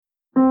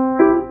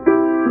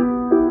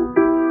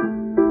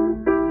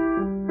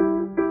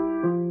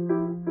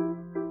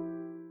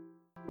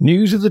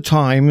News of the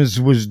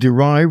Times was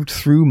derived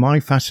through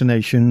my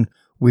fascination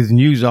with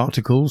news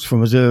articles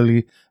from as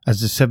early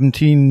as the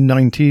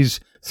 1790s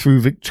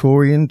through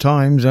Victorian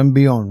times and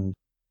beyond.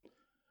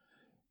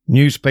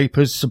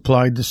 Newspapers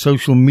supplied the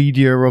social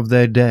media of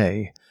their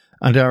day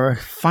and are a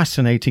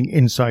fascinating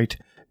insight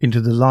into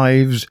the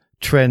lives,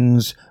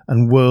 trends,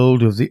 and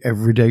world of the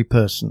everyday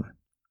person.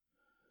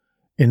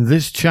 In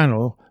this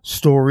channel,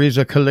 stories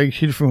are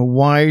collated from a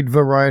wide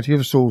variety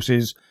of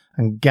sources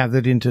and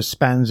gathered into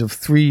spans of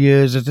 3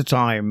 years at a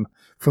time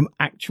from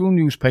actual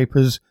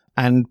newspapers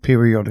and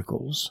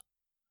periodicals.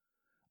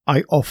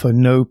 I offer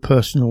no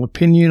personal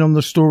opinion on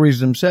the stories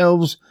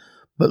themselves,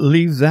 but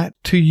leave that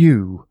to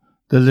you,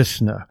 the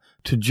listener,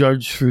 to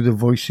judge through the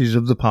voices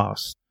of the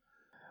past.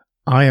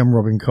 I am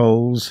Robin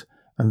Coles,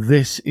 and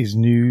this is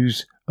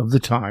News of the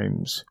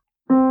Times.